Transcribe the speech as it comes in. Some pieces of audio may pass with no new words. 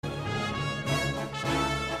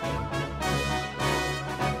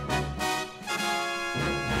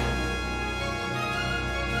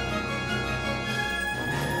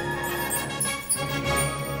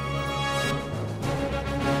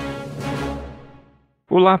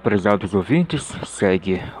Olá, prezados ouvintes,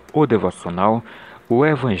 segue o Devocional, o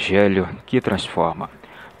Evangelho que Transforma.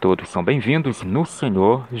 Todos são bem-vindos no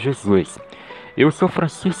Senhor Jesus. Eu sou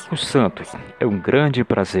Francisco Santos, é um grande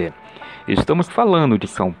prazer. Estamos falando de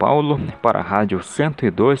São Paulo para a Rádio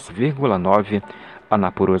 102,9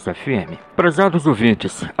 Anapurosa FM. Prezados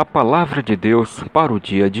ouvintes, a palavra de Deus para o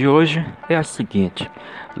dia de hoje é a seguinte.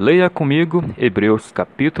 Leia comigo Hebreus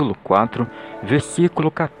capítulo 4,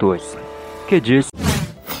 versículo 14, que diz: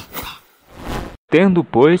 Tendo,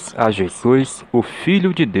 pois, a Jesus, o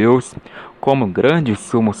Filho de Deus, como grande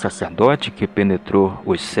sumo sacerdote que penetrou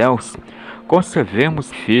os céus,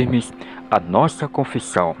 conservemos firmes a nossa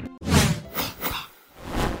confissão.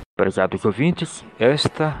 Prezados ouvintes,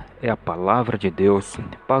 esta é a palavra de Deus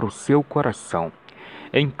para o seu coração.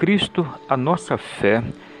 Em Cristo, a nossa fé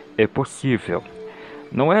é possível.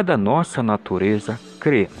 Não é da nossa natureza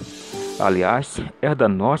crer. Aliás, é da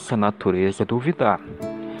nossa natureza duvidar.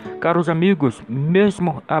 Caros amigos,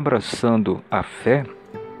 mesmo abraçando a fé,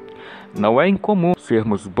 não é incomum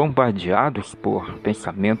sermos bombardeados por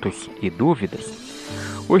pensamentos e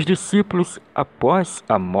dúvidas. Os discípulos, após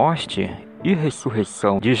a morte e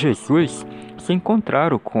ressurreição de Jesus, se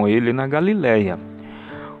encontraram com ele na Galileia.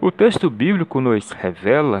 O texto bíblico nos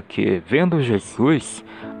revela que, vendo Jesus,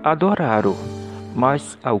 adoraram,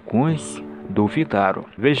 mas alguns duvidaram.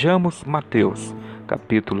 Vejamos Mateus,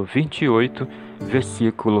 capítulo 28,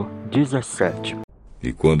 versículo 17.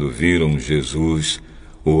 E quando viram Jesus,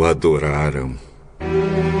 o adoraram.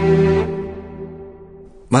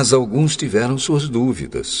 Mas alguns tiveram suas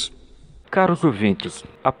dúvidas. Caros ouvintes,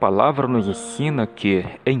 a palavra nos ensina que,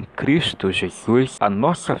 em Cristo Jesus, a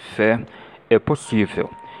nossa fé é possível.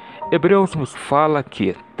 Hebreus nos fala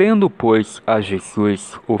que, tendo, pois, a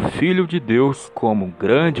Jesus, o Filho de Deus, como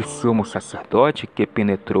grande sumo sacerdote que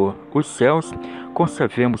penetrou os céus,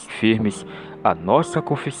 conservemos firmes a nossa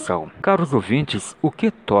confissão. Caros ouvintes, o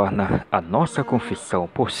que torna a nossa confissão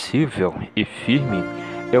possível e firme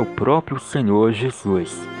é o próprio Senhor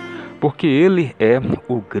Jesus, porque Ele é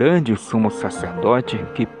o grande sumo sacerdote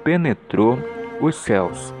que penetrou os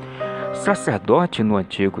céus. Sacerdote no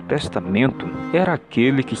Antigo Testamento era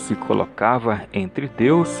aquele que se colocava entre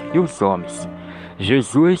Deus e os homens.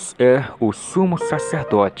 Jesus é o sumo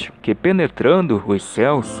sacerdote que, penetrando os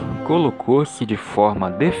céus, colocou-se de forma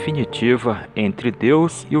definitiva entre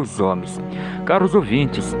Deus e os homens. Caros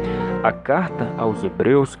ouvintes, a carta aos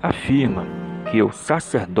Hebreus afirma que o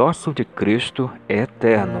sacerdócio de Cristo é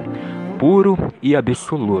eterno, puro e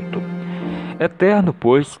absoluto. Eterno,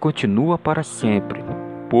 pois, continua para sempre.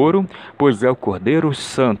 Puro, pois é o Cordeiro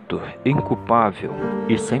Santo, inculpável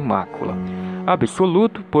e sem mácula.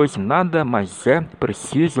 Absoluto, pois nada mais é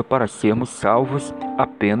preciso para sermos salvos,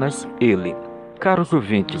 apenas Ele. Caros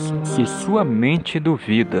ouvintes, se sua mente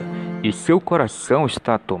duvida e seu coração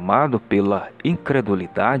está tomado pela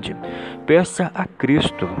incredulidade, peça a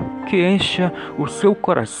Cristo que encha o seu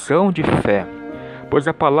coração de fé, pois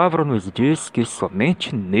a palavra nos diz que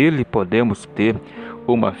somente nele podemos ter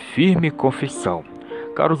uma firme confissão.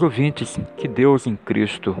 Caros ouvintes, que Deus em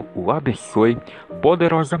Cristo o abençoe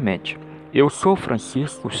poderosamente. Eu sou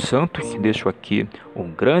Francisco Santos e deixo aqui um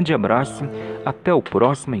grande abraço. Até o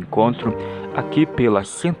próximo encontro, aqui pela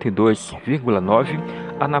 102,9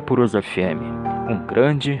 Anapurosa FM. Um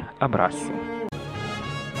grande abraço.